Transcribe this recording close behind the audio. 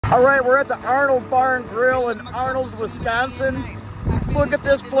All right, we're at the Arnold Bar and Grill in Arnold, Wisconsin. Look at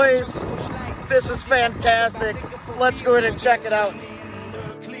this place. This is fantastic. Let's go ahead and check it out.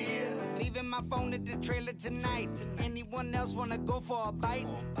 Leaving my phone at the trailer tonight. Anyone else wanna go for a bite?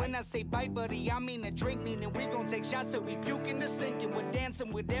 When I say bite, buddy, I mean a drink, meaning we gon' take shots till we puke in the sink, and we're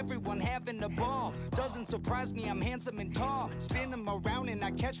dancing with everyone having a ball. Doesn't surprise me, I'm handsome and tall. Spin them around and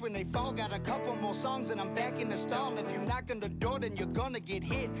I catch when they fall. Got a couple more songs and I'm back in the stall. If you knock on the door, then you're gonna get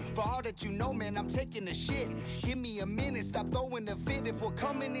hit. For all that you know, man, I'm taking the shit. Give me a minute, stop throwing the fit. If we're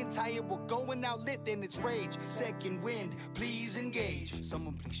coming in tired, we're going out lit, then it's rage. Second wind, please engage.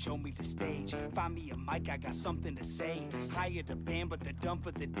 Someone please show me the stage. Find me a mic, I got something to say. Hired the band, but they're done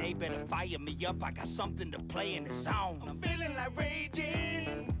for the day. Better fire me up, I got something to play in the zone. I'm feeling like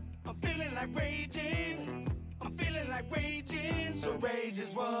raging. I'm feeling like raging. I'm feeling like raging. So rage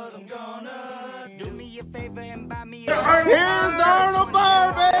is what I'm gonna do. Me a favor and buy me a... Here's Arnold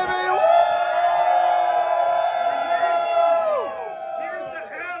Bar, baby!